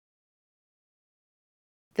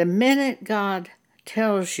The minute God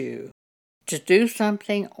tells you to do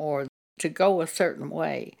something or to go a certain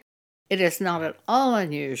way, it is not at all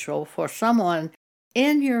unusual for someone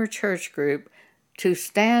in your church group to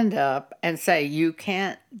stand up and say, you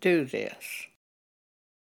can't do this.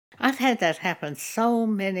 I've had that happen so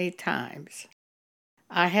many times.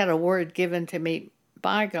 I had a word given to me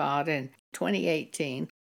by God in 2018.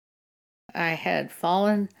 I had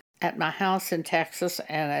fallen at my house in Texas,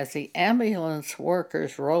 and as the ambulance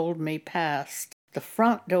workers rolled me past the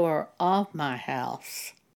front door of my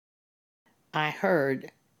house, I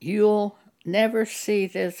heard, "You'll never see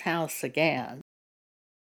this house again."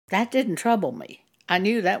 That didn't trouble me. I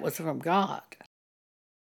knew that was from God.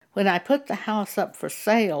 When I put the house up for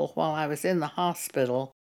sale while I was in the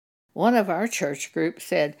hospital, one of our church group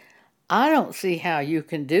said, "I don't see how you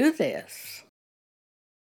can do this."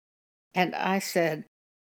 And I said,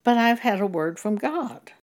 "But I've had a word from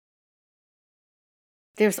God."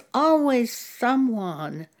 There's always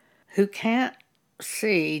someone who can't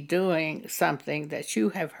see doing something that you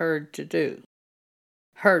have heard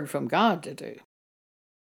from God to do.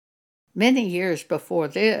 Many years before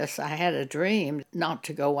this, I had a dream not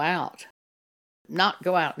to go out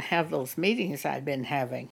and have those meetings I'd been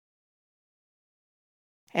having.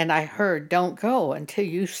 And I heard, "Don't go until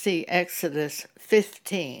you see Exodus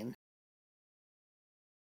 15.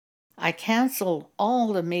 I canceled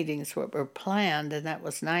all the meetings that were planned, and that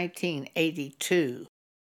was 1982.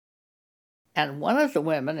 And one of the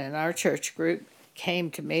women in our church group came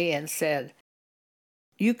to me and said,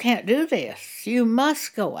 "You can't do this. You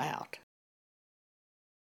must go out."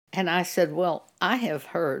 And I said, "Well, I have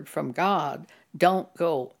heard from God, don't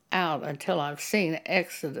go out until I've seen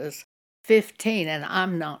Exodus 15, and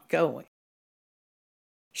I'm not going."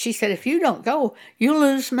 She said, "If you don't go, you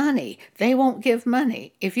lose money. They won't give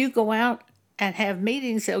money. If you go out and have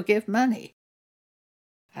meetings, they'll give money."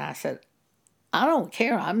 And I said, "I don't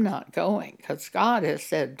care. I'm not going because God has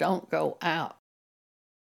said don't go out."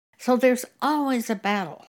 So there's always a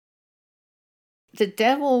battle. The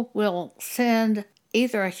devil will send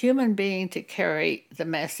either a human being to carry the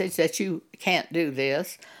message that you can't do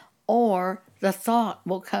this, or the thought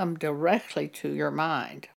will come directly to your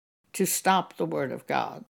mind to stop the word of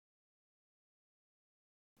God.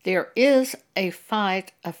 There is a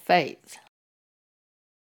fight of faith.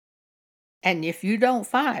 And if you don't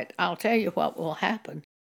fight, I'll tell you what will happen.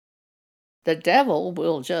 The devil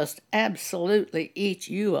will just absolutely eat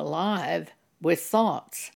you alive with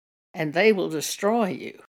thoughts, and they will destroy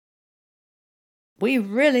you. We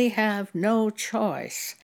really have no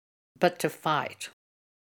choice but to fight.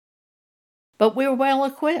 But we're well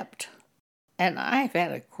equipped, and I've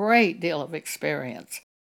had a great deal of experience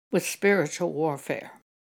with spiritual warfare.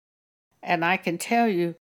 And I can tell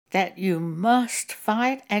you that you must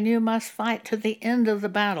fight, and you must fight to the end of the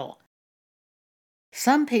battle.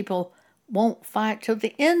 Some people won't fight to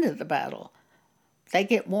the end of the battle. They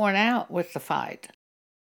get worn out with the fight.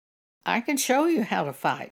 I can show you how to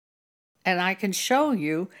fight, and I can show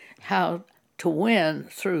you how to win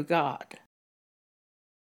through God.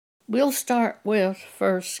 We'll start with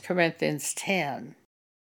 1 Corinthians 10.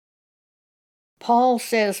 Paul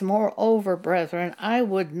says, "Moreover, brethren, I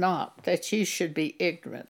would not that ye should be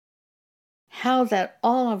ignorant, how that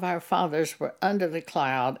all of our fathers were under the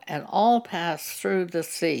cloud, and all passed through the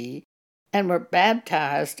sea, and were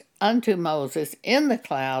baptized unto Moses in the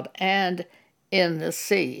cloud and in the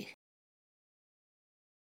sea.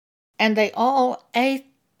 And they all ate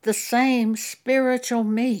the same spiritual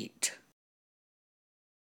meat,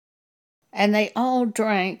 and they all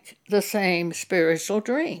drank the same spiritual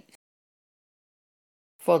drink.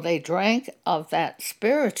 For they drank of that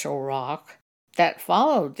spiritual rock that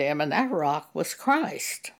followed them, and that rock was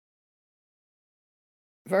Christ."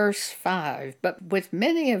 Verse 5, "But with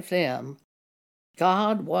many of them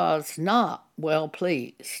God was not well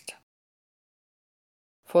pleased,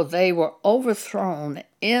 for they were overthrown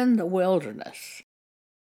in the wilderness."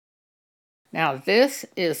 Now this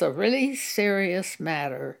is a really serious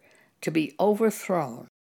matter, to be overthrown.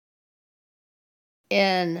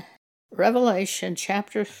 In Revelation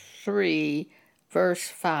chapter 3, verse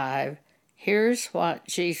 5, here's what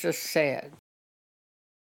Jesus said.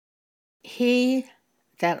 "He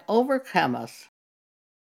that overcometh,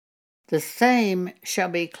 the same shall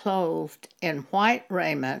be clothed in white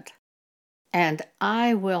raiment, and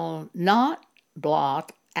I will not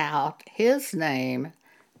blot out his name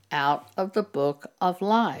out of the book of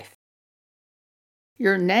life."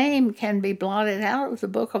 Your name can be blotted out of the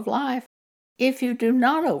book of life if you do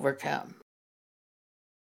not overcome.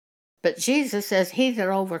 But Jesus says, "He that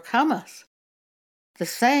overcometh, the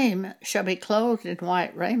same shall be clothed in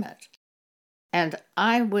white raiment." and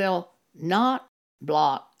I will not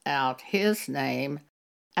blot out his name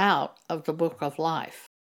out of the book of life.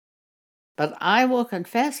 But I will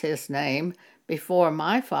confess his name before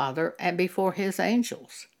my Father and before his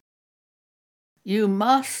angels. You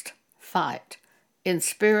must fight in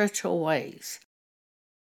spiritual ways.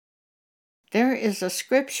 There is a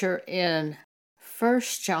scripture in 1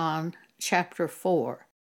 John chapter 4,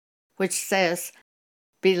 which says,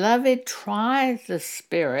 "Beloved, try the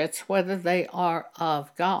spirits whether they are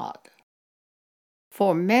of God.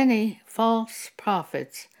 For many false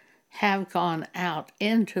prophets have gone out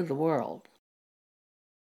into the world."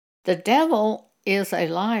 The devil is a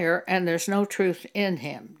liar and there's no truth in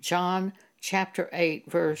him. John chapter 8,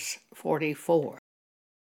 verse 44.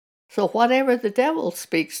 So whatever the devil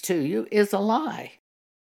speaks to you is a lie.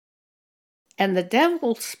 And the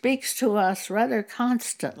devil speaks to us rather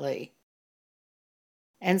constantly.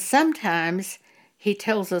 And sometimes he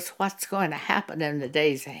tells us what's going to happen in the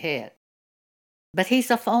days ahead. But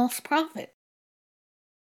he's a false prophet.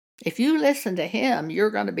 If you listen to him,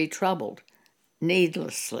 you're going to be troubled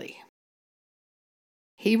needlessly.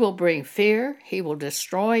 He will bring fear. He will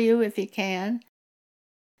destroy you if he can.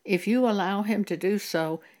 If you allow him to do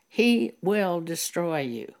so, he will destroy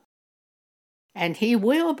you. And he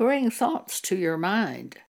will bring thoughts to your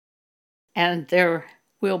mind. And there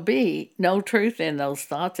will be no truth in those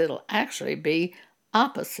thoughts. It'll actually be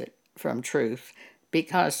opposite from truth.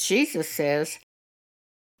 Because Jesus says,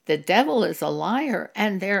 the devil is a liar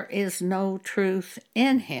and there is no truth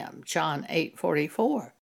in him. John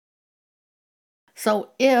 8:44.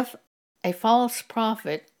 So if a false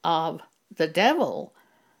prophet of the devil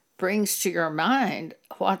brings to your mind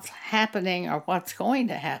what's happening or what's going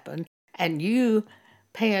to happen, and you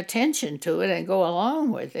pay attention to it and go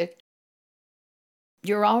along with it,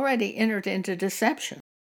 you're already entered into deception.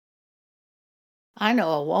 I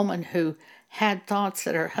know a woman who had thoughts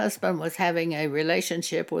that her husband was having a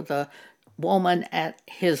relationship with a woman at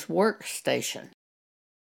his workstation.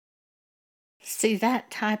 See,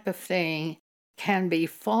 that type of thing can be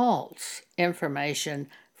false information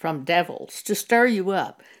from devils to stir you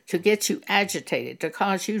up, to get you agitated, to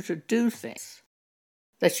cause you to do things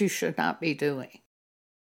that you should not be doing.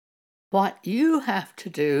 What you have to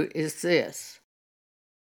do is this: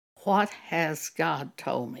 what has God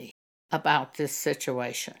told me about this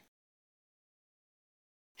situation?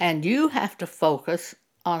 And you have to focus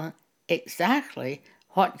on exactly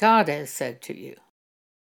what God has said to you.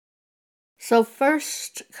 So 1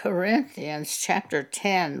 Corinthians chapter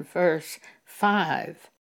 10, verse 5,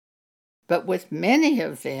 "But with many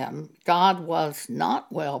of them God was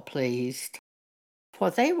not well pleased, for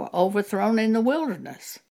they were overthrown in the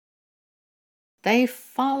wilderness. They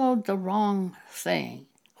followed the wrong thing,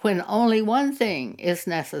 when only one thing is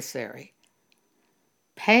necessary.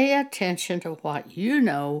 Pay attention to what you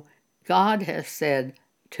know God has said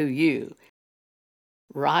to you.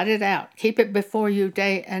 Write it out. Keep it before you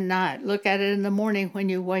day and night. Look at it in the morning when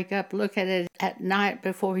you wake up. Look at it at night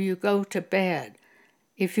before you go to bed.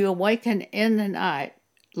 If you awaken in the night,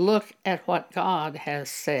 look at what God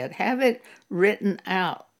has said. Have it written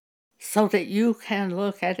out so that you can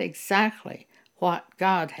look at exactly what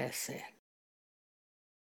God has said."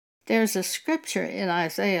 There's a scripture in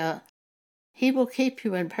Isaiah, "He will keep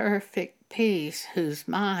you in perfect peace, whose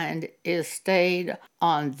mind is stayed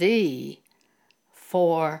on thee,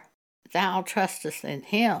 for thou trustest in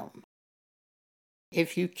him."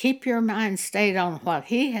 If you keep your mind stayed on what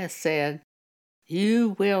he has said,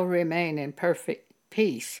 you will remain in perfect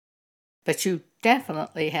peace. But you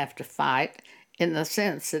definitely have to fight in the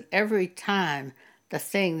sense that every time the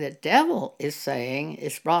thing the devil is saying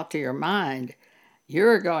is brought to your mind,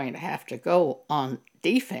 you're going to have to go on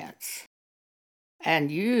defense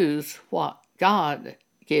and use what God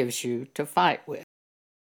gives you to fight with.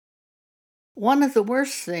 One of the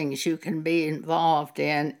worst things you can be involved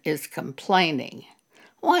in is complaining.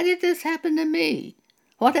 Why did this happen to me?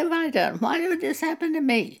 What have I done? Why did this happen to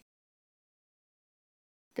me?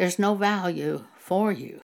 There's no value for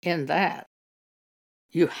you in that.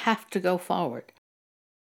 You have to go forward.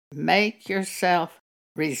 Make yourself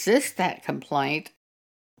resist that complaint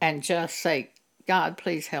and just say, "God,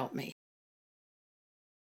 please help me."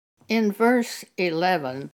 In verse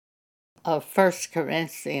 11 of 1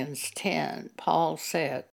 Corinthians 10, Paul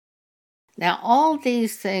said, "Now all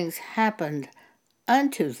these things happened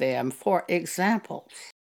unto them for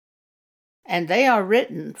examples, and they are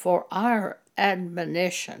written for our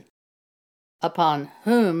admonition, upon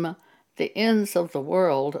whom the ends of the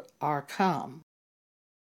world are come.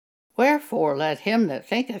 Wherefore let him that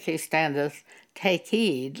thinketh he standeth take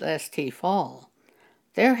heed lest he fall.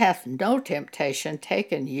 There hath no temptation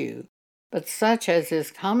taken you but such as is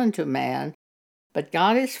common to man. But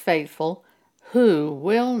God is faithful, who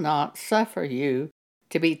will not suffer you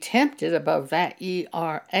to be tempted above that ye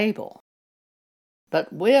are able,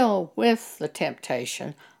 but will with the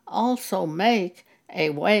temptation also make a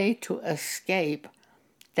way to escape,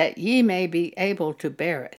 that ye may be able to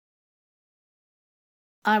bear it.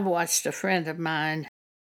 I've watched a friend of mine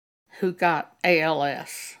who got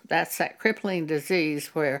ALS. That's that crippling disease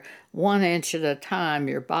where 1 inch at a time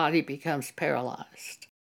your body becomes paralyzed.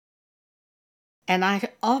 And I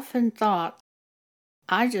often thought,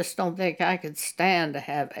 I just don't think I could stand to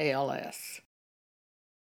have ALS.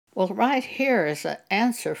 Well, right here is an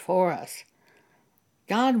answer for us.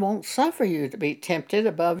 God won't suffer you to be tempted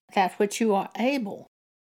above that which you are able,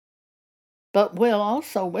 but will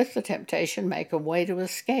also with the temptation make a way to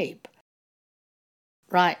escape.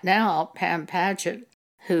 Right now, Pam Paget,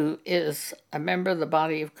 who is a member of the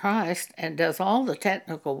body of Christ and does all the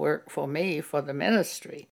technical work for me for the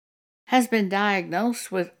ministry, has been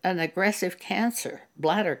diagnosed with an aggressive cancer,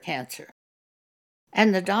 bladder cancer.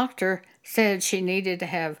 And the doctor said she needed to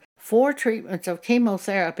have 4 treatments of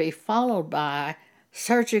chemotherapy followed by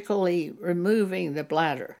surgically removing the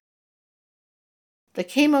bladder. The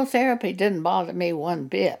chemotherapy didn't bother me one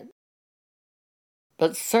bit,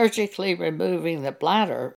 but surgically removing the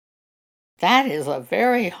bladder, that is a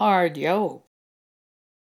very hard yoke.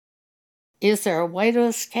 Is there a way to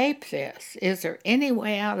escape this? Is there any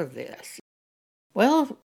way out of this?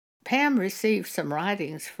 Well, Pam received some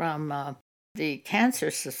writings from the Cancer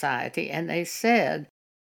Society, and they said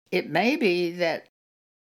it may be that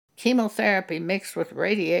chemotherapy mixed with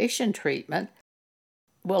radiation treatment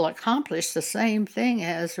will accomplish the same thing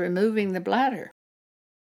as removing the bladder.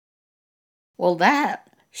 Well,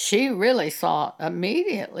 that she really saw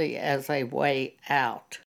immediately as a way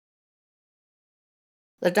out.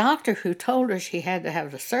 The doctor who told her she had to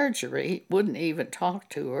have the surgery wouldn't even talk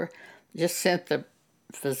to her, just sent the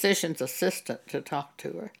physician's assistant to talk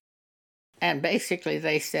to her. And basically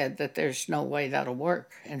they said that there's no way that'll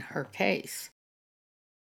work in her case.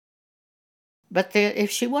 But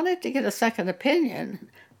if she wanted to get a second opinion,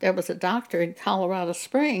 there was a doctor in Colorado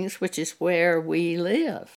Springs, which is where we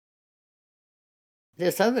live.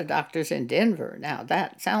 This other doctor's in Denver. Now,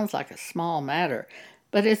 that sounds like a small matter,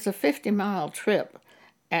 but it's a 50-mile trip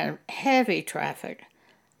and heavy traffic.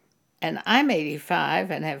 And I'm 85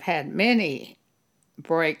 and have had many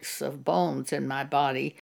breaks of bones in my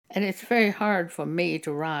body, and it's very hard for me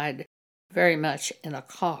to ride very much in a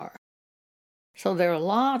car. So there are a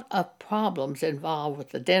lot of problems involved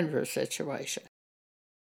with the Denver situation.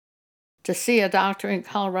 To see a doctor in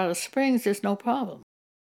Colorado Springs is no problem.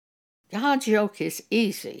 God's yoke is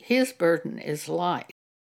easy. His burden is light.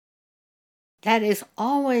 That is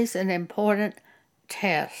always an important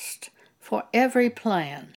test for every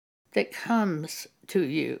plan that comes to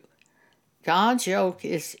you. God's yoke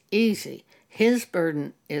is easy. His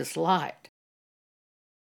burden is light.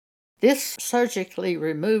 This surgically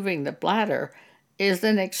removing the bladder is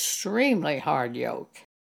an extremely hard yoke.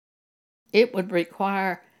 It would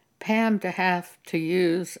require Pam to have to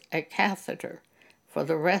use a catheter for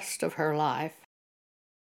the rest of her life.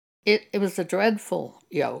 It was a dreadful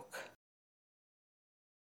yoke.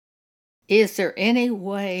 Is there any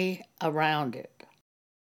way around it?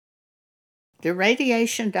 The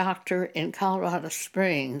radiation doctor in Colorado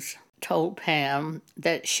Springs told Pam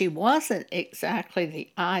that she wasn't exactly the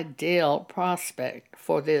ideal prospect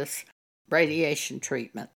for this radiation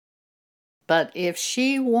treatment. But if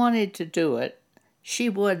she wanted to do it, she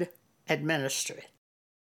would administer it.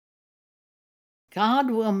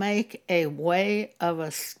 God will make a way of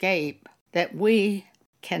escape that we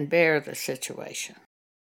can bear the situation.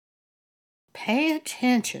 Pay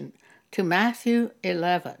attention to Matthew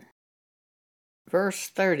 11, verse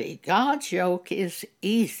 30. God's yoke is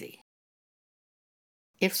easy.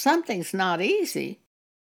 If something's not easy,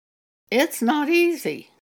 it's not easy.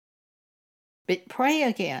 But pray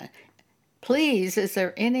again. Please, is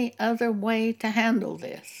there any other way to handle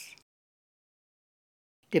this?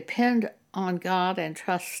 Depend on God and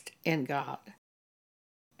trust in God.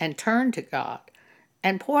 And turn to God.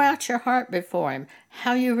 And pour out your heart before Him,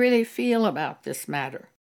 how you really feel about this matter.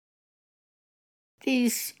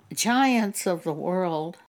 These giants of the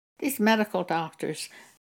world, these medical doctors,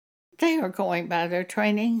 they are going by their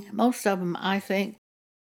training. Most of them, I think,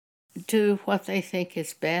 do what they think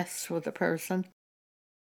is best for the person.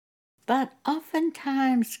 But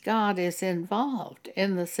oftentimes God is involved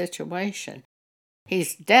in the situation.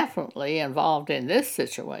 He's definitely involved in this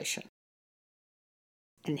situation.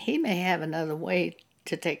 And He may have another way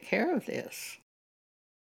to take care of this.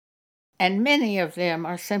 And many of them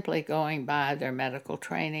are simply going by their medical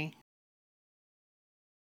training.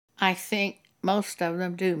 I think most of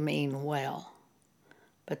them do mean well,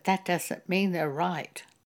 but that doesn't mean they're right.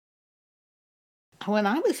 When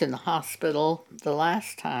I was in the hospital the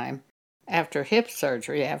last time, after hip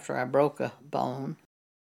surgery, after I broke a bone,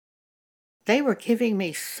 they were giving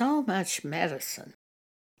me so much medicine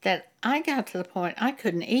that I got to the point I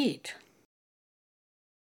couldn't eat.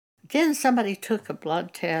 Then somebody took a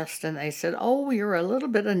blood test and they said, "Oh, you're a little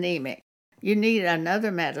bit anemic. You need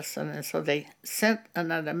another medicine." And so they sent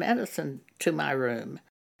another medicine to my room.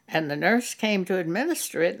 And the nurse came to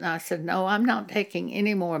administer it, and I said, "No, I'm not taking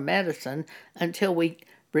any more medicine until we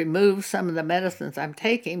remove some of the medicines I'm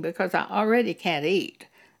taking because I already can't eat.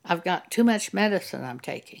 I've got too much medicine I'm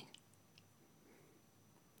taking."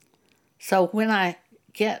 So when I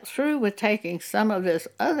get through with taking some of this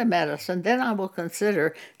other medicine, then I will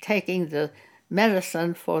consider taking the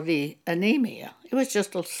medicine for the anemia. It was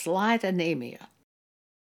just a slight anemia.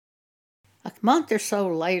 A month or so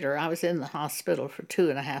later, I was in the hospital for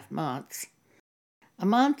 2.5 months. A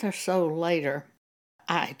month or so later,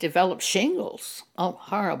 I developed shingles. Oh,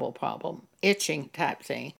 horrible problem. Itching type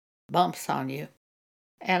thing. Bumps on you.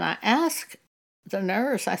 And I asked the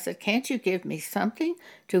nurse, I said, "Can't you give me something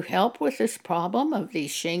to help with this problem of these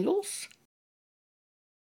shingles?"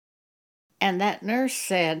 And that nurse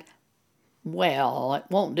said, "Well, it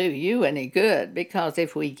won't do you any good because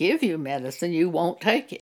if we give you medicine, you won't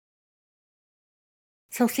take it."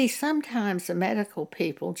 So see, sometimes the medical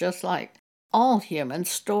people, just like all humans,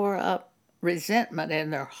 store up resentment in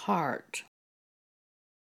their heart.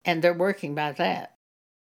 And they're working by that.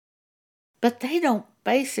 But they don't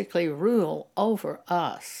basically rule over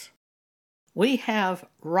us. We have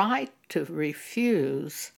right to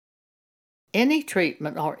refuse any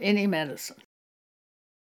treatment or any medicine.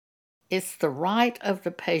 It's the right of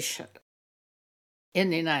the patient, in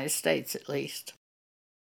the United States at least.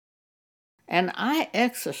 And I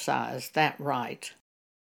exercise that right.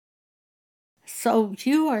 So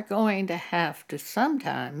you are going to have to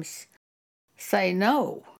sometimes say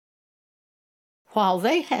no, while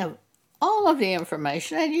they have all of the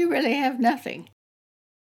information and you really have nothing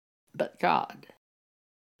but God.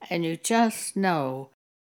 And you just know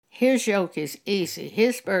His yoke is easy,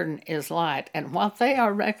 His burden is light, and what they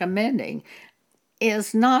are recommending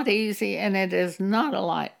is not easy and it is not a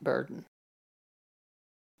light burden.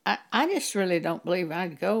 I just really don't believe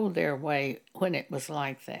I'd go their way when it was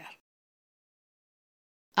like that.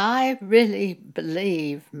 I really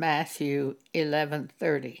believe Matthew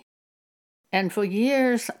 11:30, and for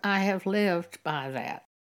years I have lived by that.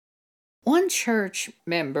 One church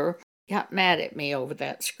member got mad at me over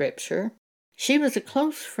that scripture. She was a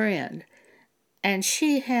close friend, and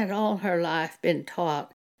she had all her life been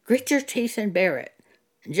taught, grit your teeth and bear it.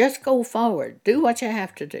 Just go forward. Do what you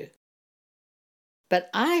have to do. But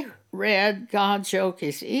I read God's yoke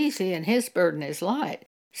is easy and His burden is light.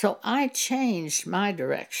 So I changed my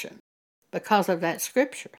direction because of that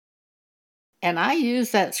scripture. And I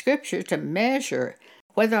used that scripture to measure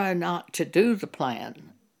whether or not to do the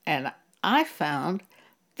plan. And I found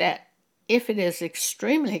that if it is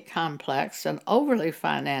extremely complex and overly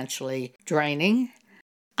financially draining,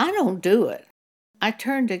 I don't do it. I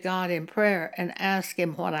turn to God in prayer and ask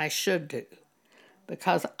Him what I should do,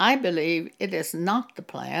 because I believe it is not the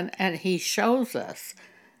plan, and He shows us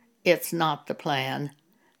it's not the plan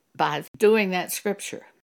by doing that scripture.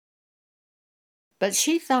 But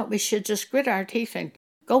she thought we should just grit our teeth and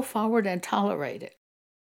go forward and tolerate it.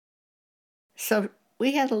 So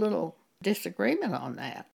we had a little disagreement on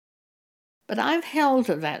that. But I've held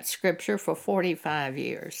to that scripture for 45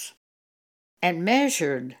 years and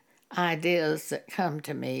measured ideas that come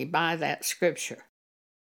to me by that scripture.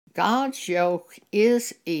 God's yoke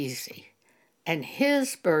is easy and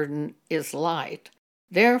His burden is light.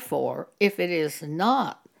 Therefore, if it is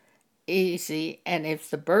not easy and if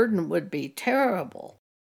the burden would be terrible,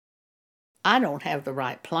 I don't have the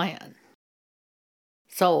right plan.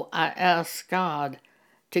 So I ask God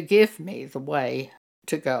to give me the way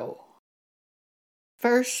to go.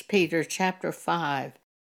 1 Peter chapter 5,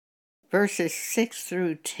 verses 6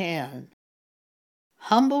 through 10.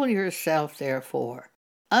 Humble yourself, therefore,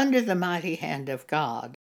 under the mighty hand of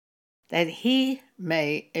God, that He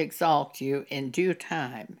may exalt you in due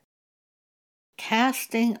time,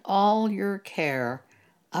 casting all your care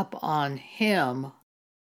upon Him,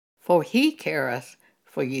 for He careth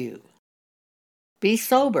for you. Be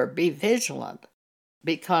sober, be vigilant,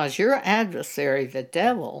 because your adversary, the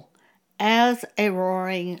devil, as a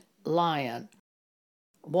roaring lion,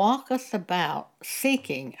 walketh about,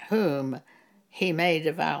 seeking whom he may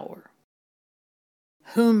devour.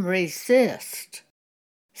 Whom resist,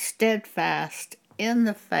 steadfast in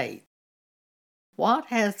the faith, What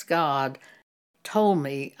has God told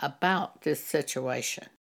me about this situation?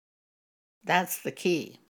 That's the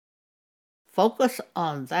key. Focus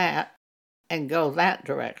on that and go that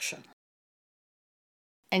direction.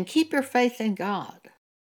 And keep your faith in God.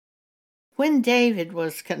 When David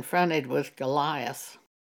was confronted with Goliath,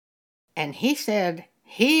 and he said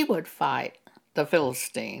he would fight the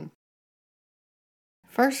Philistine,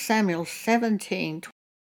 1 Samuel 17,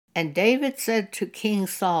 and David said to King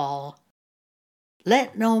Saul,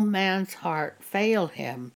 "Let no man's heart fail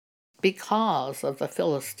him because of the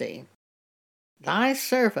Philistine. Thy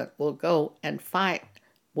servant will go and fight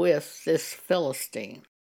with this Philistine."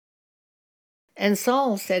 And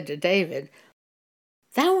Saul said to David,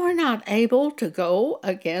 "Thou art not able to go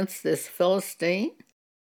against this Philistine."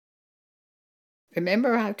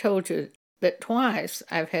 Remember, I told you that twice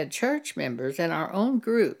I've had church members in our own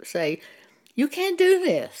group say, "You can't do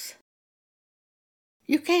this.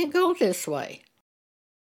 You can't go this way."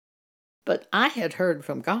 But I had heard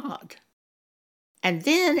from God. And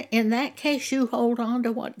then, in that case, you hold on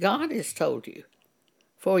to what God has told you,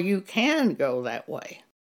 for you can go that way.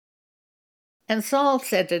 And Saul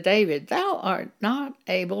said to David, "Thou art not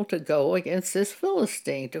able to go against this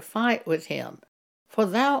Philistine to fight with him, for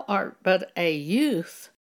thou art but a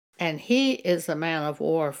youth, and he is a man of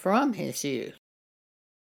war from his youth."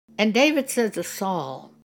 And David said to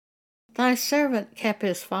Saul, "Thy servant kept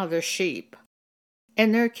his father's sheep,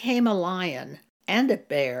 and there came a lion and a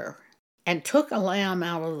bear, and took a lamb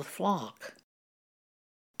out of the flock.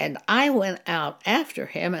 And I went out after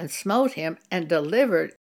him and smote him and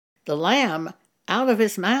delivered the lamb out of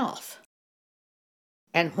his mouth.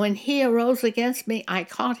 And when he arose against me, I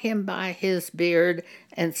caught him by his beard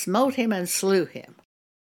and smote him and slew him.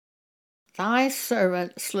 Thy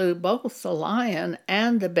servant slew both the lion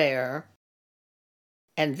and the bear,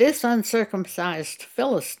 and this uncircumcised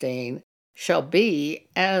Philistine shall be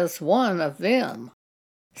as one of them,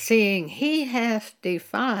 seeing he hath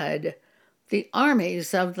defied the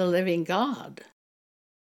armies of the living God."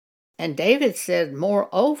 And David said,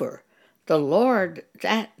 "Moreover, the Lord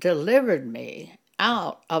that delivered me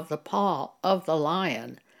out of the paw of the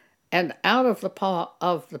lion and out of the paw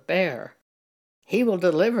of the bear, he will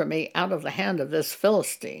deliver me out of the hand of this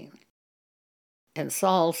Philistine." And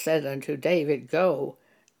Saul said unto David, "Go,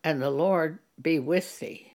 and the Lord be with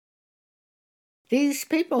thee." These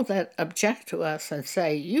people that object to us and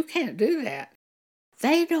say, "You can't do that,"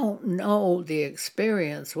 they don't know the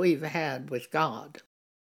experience we've had with God.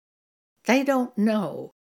 They don't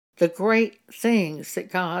know the great things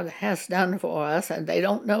that God has done for us, and they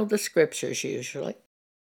don't know the scriptures usually,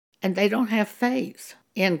 and they don't have faith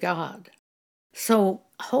in God. So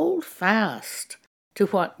hold fast to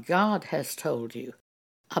what God has told you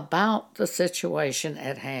about the situation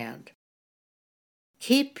at hand.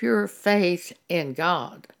 Keep your faith in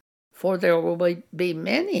God, for there will be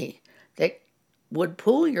many that would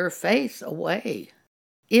pull your faith away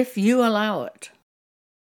if you allow it.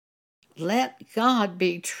 Let God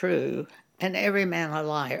be true and every man a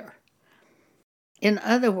liar. In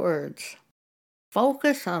other words,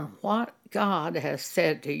 focus on what God has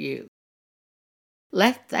said to you.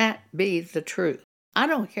 Let that be the truth. I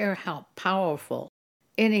don't care how powerful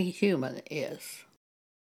any human is.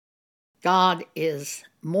 God is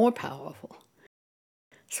more powerful.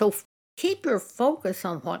 So keep your focus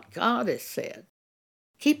on what God has said.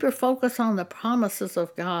 Keep your focus on the promises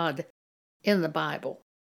of God in the Bible.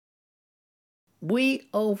 We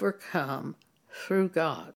overcome through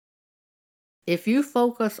God. If you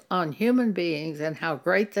focus on human beings and how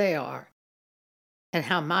great they are, and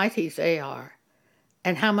how mighty they are,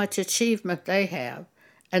 and how much achievement they have,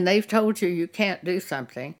 and they've told you you can't do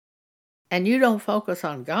something, and you don't focus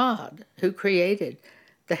on God who created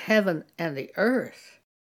the heaven and the earth,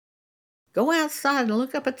 go outside and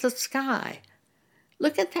look up at the sky.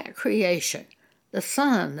 Look at that creation, the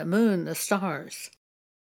sun, the moon, the stars.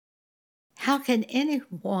 How can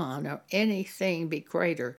anyone or anything be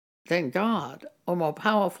greater than God or more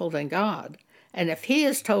powerful than God? And if He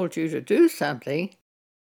has told you to do something,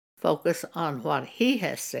 focus on what He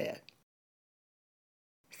has said.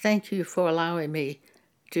 Thank you for allowing me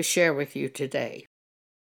to share with you today.